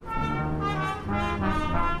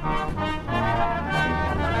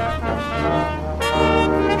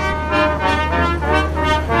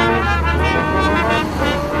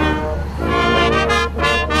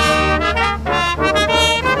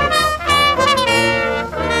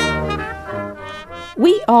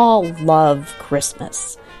We all love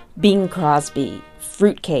Christmas. Bing Crosby,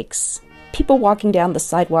 fruitcakes, people walking down the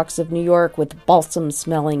sidewalks of New York with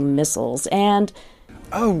balsam-smelling missiles, and...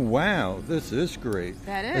 Oh, wow, this is great.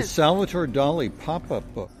 That is. A Salvatore Dali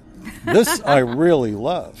pop-up book. This I really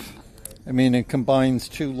love. I mean, it combines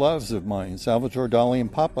two loves of mine, Salvatore Dali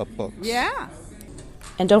and pop-up books. Yeah.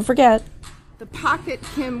 And don't forget... The Pocket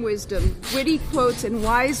Kim Wisdom, witty quotes and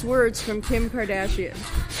wise words from Kim Kardashian.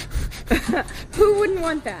 Who wouldn't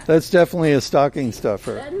want that? That's definitely a stocking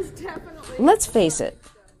stuffer. That is definitely... Let's face it.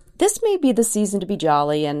 This may be the season to be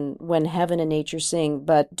jolly and when heaven and nature sing,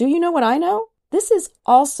 but do you know what I know? This is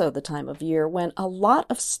also the time of year when a lot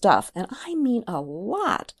of stuff, and I mean a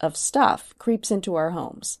lot of stuff, creeps into our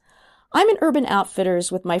homes. I'm in Urban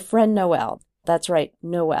Outfitters with my friend Noel. That's right,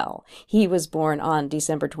 Noel. He was born on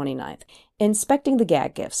December 29th, inspecting the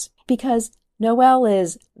gag gifts, because Noel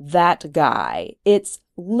is that guy. It's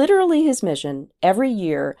literally his mission every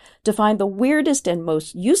year to find the weirdest and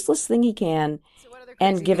most useless thing he can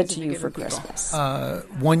and give it to you for Christmas.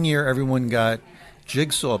 One year everyone got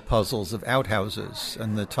jigsaw puzzles of outhouses,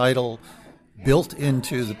 and the title built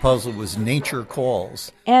into the puzzle was Nature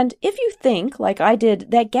Calls. And if you think, like I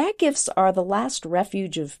did, that gag gifts are the last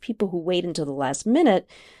refuge of people who wait until the last minute,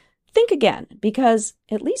 think again, because,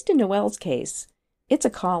 at least in Noel's case, it's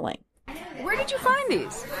a calling. Where did you find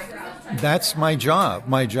these? That's my job.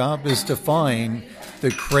 My job is to find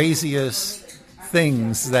the craziest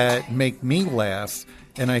things that make me laugh,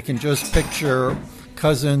 and I can just picture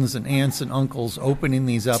cousins and aunts and uncles opening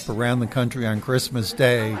these up around the country on Christmas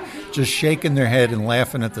Day, just shaking their head and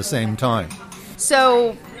laughing at the same time.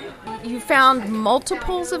 So you found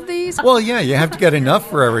multiples of these? Well, yeah, you have to get enough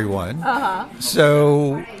for everyone.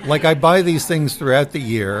 So, like, I buy these things throughout the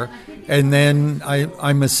year, and then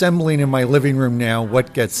I'm assembling in my living room now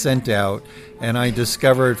what gets sent out, and I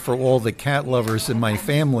discovered for all the cat lovers in my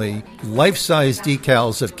family, life-size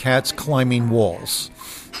decals of cats climbing walls.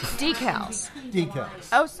 Decals.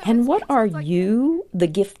 Oh, And what are you, the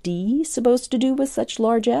giftee, supposed to do with such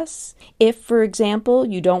largesse? If, for example,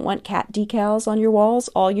 you don't want cat decals on your walls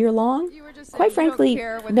all year long, quite frankly,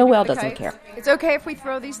 Noel doesn't care. It's okay if we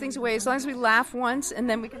throw these things away, as long as we laugh once and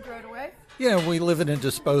then we can throw it away? Yeah, we live in a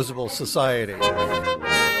disposable society.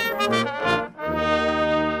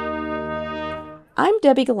 I'm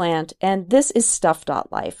Debbie Gallant, and this is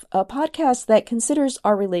Stuff.Life, a podcast that considers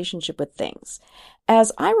our relationship with things.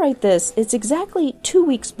 As I write this, it's exactly 2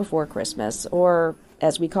 weeks before Christmas, or,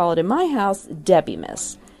 as we call it in my house,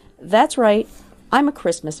 Debbie-Miss. That's right, I'm a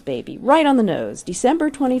Christmas baby, right on the nose,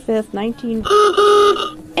 December 25th,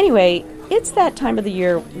 Anyway, it's that time of the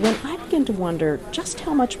year when I begin to wonder just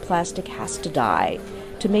how much plastic has to die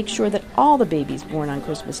to make sure that all the babies born on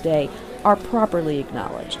Christmas Day are properly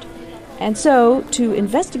acknowledged. And so, to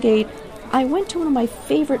investigate, I went to one of my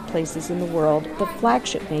favorite places in the world, the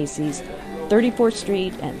flagship Macy's, 34th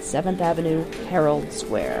Street and 7th Avenue, Herald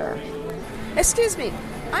Square. Excuse me,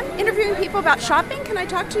 I'm interviewing people about shopping. Can I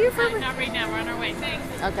talk to you for a minute? Not right now. We're on our way. Thanks.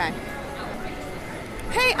 Okay.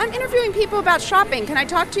 Hey, I'm interviewing people about shopping. Can I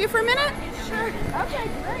talk to you for a minute? Sure. Okay,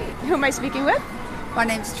 great. Who am I speaking with? My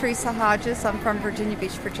name's Teresa Hodges. I'm from Virginia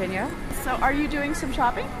Beach, Virginia. So are you doing some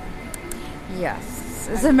shopping? Yes.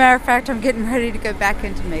 As a matter of fact, I'm getting ready to go back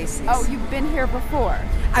into Macy's. Oh, you've been here before?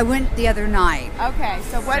 I went the other night. Okay,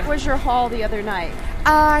 so what was your haul the other night?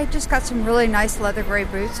 I just got some really nice leather gray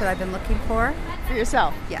boots that I've been looking for. For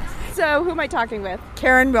yourself? Yes. So who am I talking with?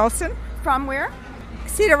 Karen Wilson, From where?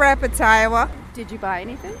 Cedar Rapids, Iowa. Did you buy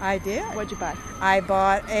anything? I did. What'd you buy? I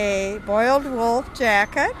bought a boiled wool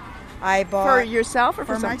jacket. I bought For yourself or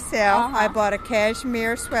for for some- myself. Uh-huh. I bought a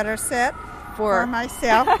cashmere sweater set For- for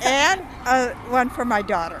myself and one for my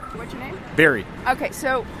daughter. What's your name? Barry. Okay,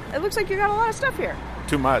 so it looks like you got a lot of stuff here.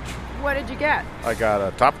 Too much. What did you get? I got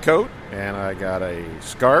a top coat and I got a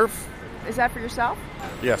scarf. Is that for yourself?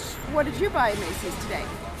 Yes. What did you buy at Macy's today?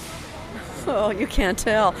 Oh, you can't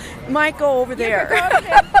tell. Mike, go over there. Go over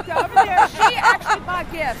there. Go over there. She actually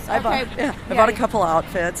bought gifts. I bought a couple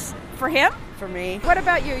outfits For him? for me. What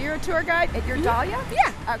about you? You're a tour guide at your Dahlia?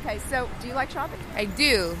 Yeah. Okay, so do you like shopping? I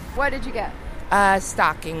do. What did you get?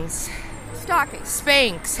 Stockings. Stockings.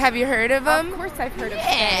 Spanx. Have you heard of them? Of course I've heard of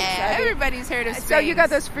Yeah, Spanx. everybody's heard of Spanx. So you got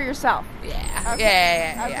those for yourself? Yeah.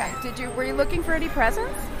 Okay. Yeah. Okay. Were you looking for any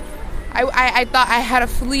presents? I thought I had a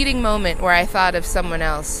fleeting moment where I thought of someone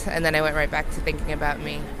else, and then I went right back to thinking about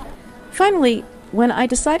me. Finally, when I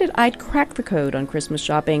decided I'd crack the code on Christmas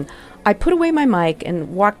shopping, I put away my mic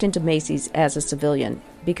and walked into Macy's as a civilian,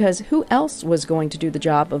 because who else was going to do the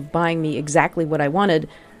job of buying me exactly what I wanted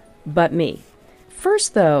but me?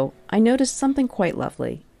 First, though, I noticed something quite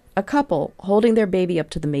lovely. A couple holding their baby up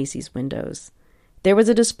to the Macy's windows. there was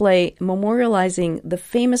a display memorializing the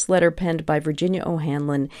famous letter penned by Virginia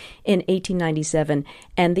O'Hanlon in 1897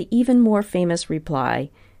 and the even more famous reply,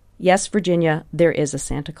 "Yes, Virginia, there is a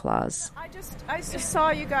Santa Claus." I just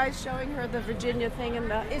saw you guys showing her the Virginia thing in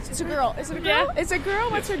the. It's a girl. Is it a girl? Yeah. It's a girl.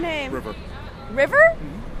 What's her name? River. River?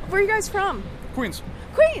 Mm-hmm. Where are you guys from? Queens.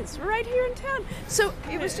 Queens. We're right here in town. So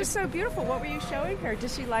it was just so beautiful. What were you showing her?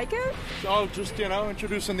 Did she like it? So just,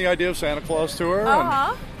 introducing the idea of Santa Claus to her.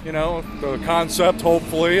 Uh-huh. And, the concept,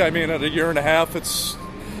 hopefully. I mean, at a year and a half, it's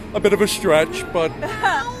a bit of a stretch, but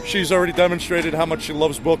she's already demonstrated how much she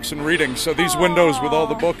loves books and reading. So these windows with all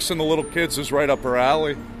the books and the little kids is right up her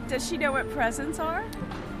alley. Does she know what presents are?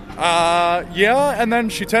 Yeah, and then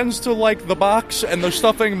she tends to like the box and the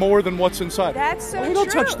stuffing more than what's inside. That's so We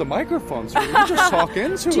don't true. touch the microphones. We just talk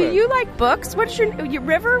into it. Do you like books? What's your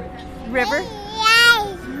River? River?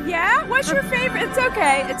 Yeah? What's your favorite? It's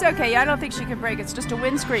okay. It's okay. I don't think she can break. It's just a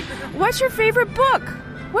windscreen. What's your favorite book?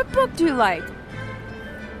 What book do you like?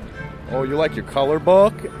 Oh, you like your color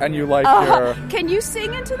book, and you like Can you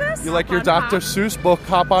sing into this? your Dr. Seuss book,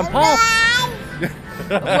 Hop on Pop.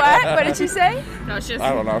 What? What did she say? No, it's just.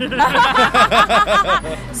 I don't know.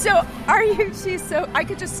 So, she's so, I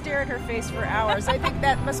could just stare at her face for hours. I think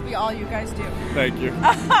that must be all you guys do. Thank you.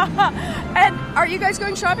 And are you guys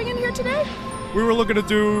going shopping in here today? We were looking to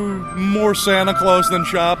do more Santa Claus than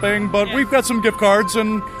shopping, but we've got some gift cards,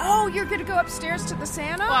 and Oh, you're going to go upstairs to the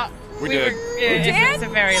Santa? Well, we did. It's a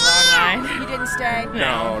very long line. You didn't stay?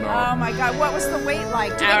 No. Oh my God, what was the wait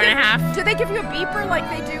like? Hour and a half. Do they give you a beeper like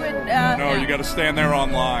they do in... No, you got to stand there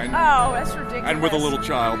online. Oh, that's ridiculous. And with a little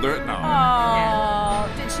child. No. Oh,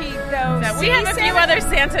 did she though? So we have a few other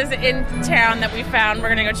Santas in town that we found.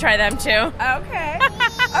 We're going to go try them too. Okay.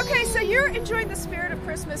 Okay, so you're enjoying the spirit of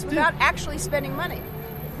Christmas without actually spending money.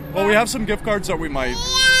 Well, we have some gift cards that we might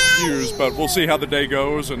use, but we'll see how the day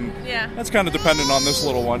goes, and that's kind of dependent on this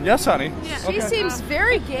little one. Yes, honey. Yeah. She seems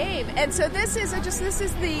very game, and so this is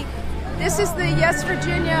the Yes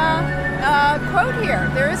Virginia quote here.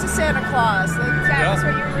 There is a Santa Claus. That's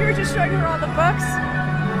what you were just showing her all the books.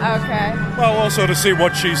 Okay. Well, also to see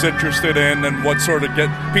what she's interested in and what sort of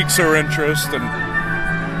piques her interest, and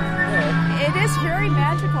it is very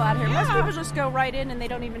magical out here. Most people just go right in and they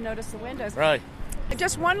don't even notice the windows. Right.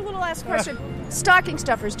 Just one little last question. Stocking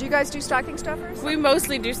stuffers. Do you guys do stocking stuffers? We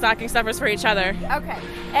mostly do stocking stuffers for each other. Okay.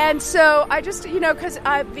 And so I just, because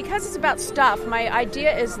it's about stuff, my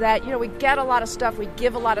idea is that, we get a lot of stuff. We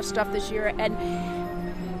give a lot of stuff this year. And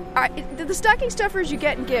the stocking stuffers you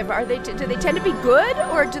get and give, do they tend to be good,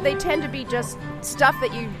 or do they tend to be just stuff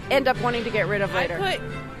that you end up wanting to get rid of later? I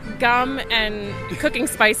put gum and cooking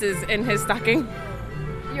spices in his stocking.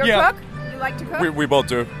 You're a cook? You like to cook? we both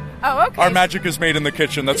do. Oh, okay. Our magic is made in the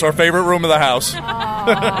kitchen. That's our favorite room of the house.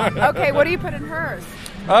 Okay, what do you put in hers?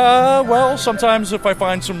 Well, sometimes if I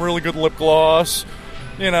find some really good lip gloss,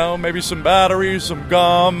 maybe some batteries, some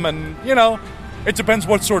gum, and, it depends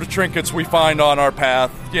what sort of trinkets we find on our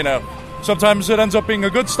path, Sometimes it ends up being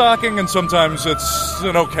a good stocking, and sometimes it's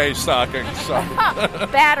an okay stocking. So.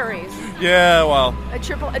 Batteries. Yeah, well. A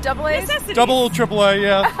double A? Double AAA,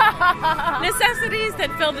 yeah. Necessities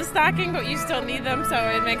that fill the stocking, but you still need them, so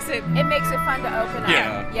it makes it fun to open up.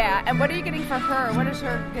 Yeah. Yeah. And what are you getting for her? What is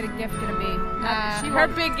her gift going to be? her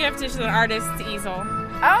big gift is an artist's easel.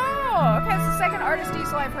 Oh, okay. It's the second artist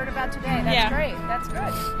easel I've heard about today. That's great. That's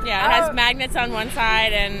good. Yeah, it has magnets on one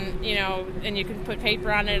side, and and you can put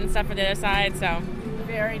paper on it and stuff on the other side. So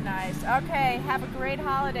very nice. Okay, have a great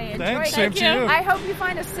holiday. Enjoy. Thanks, same to you. I hope you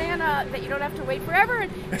find a Santa that you don't have to wait forever.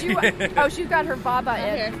 She got her Baba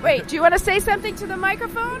in. Wait, do you want to say something to the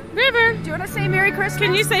microphone? River, do you want to say Merry Christmas?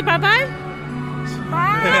 Can you say bye-bye?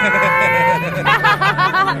 Bye.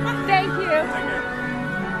 Thank you.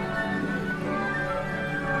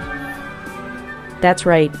 That's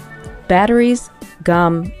right. Batteries,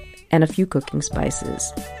 gum, and a few cooking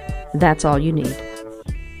spices. That's all you need.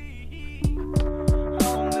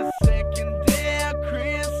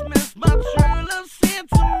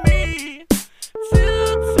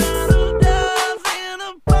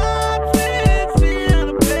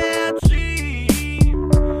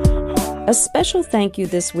 A special thank you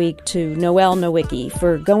this week to Noel Nowicki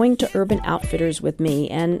for going to Urban Outfitters with me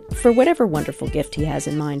and for whatever wonderful gift he has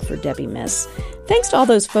in mind for Debbie Miss. Thanks to all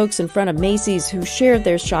those folks in front of Macy's who shared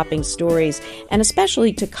their shopping stories, and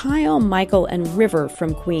especially to Kyle, Michael, and River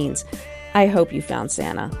from Queens. I hope you found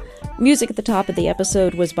Santa. Music at the top of the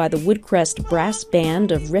episode was by the Woodcrest Brass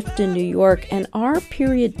Band of Rifton, New York, and our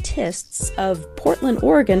periodists of Portland,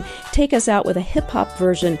 Oregon take us out with a hip-hop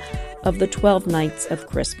version of the 12 Nights of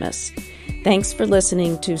Christmas. Thanks for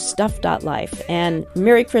listening to Stuff.Life, and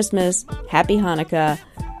Merry Christmas, Happy Hanukkah,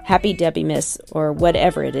 Happy Debbie-Miss, or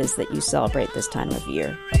whatever it is that you celebrate this time of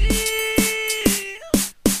year.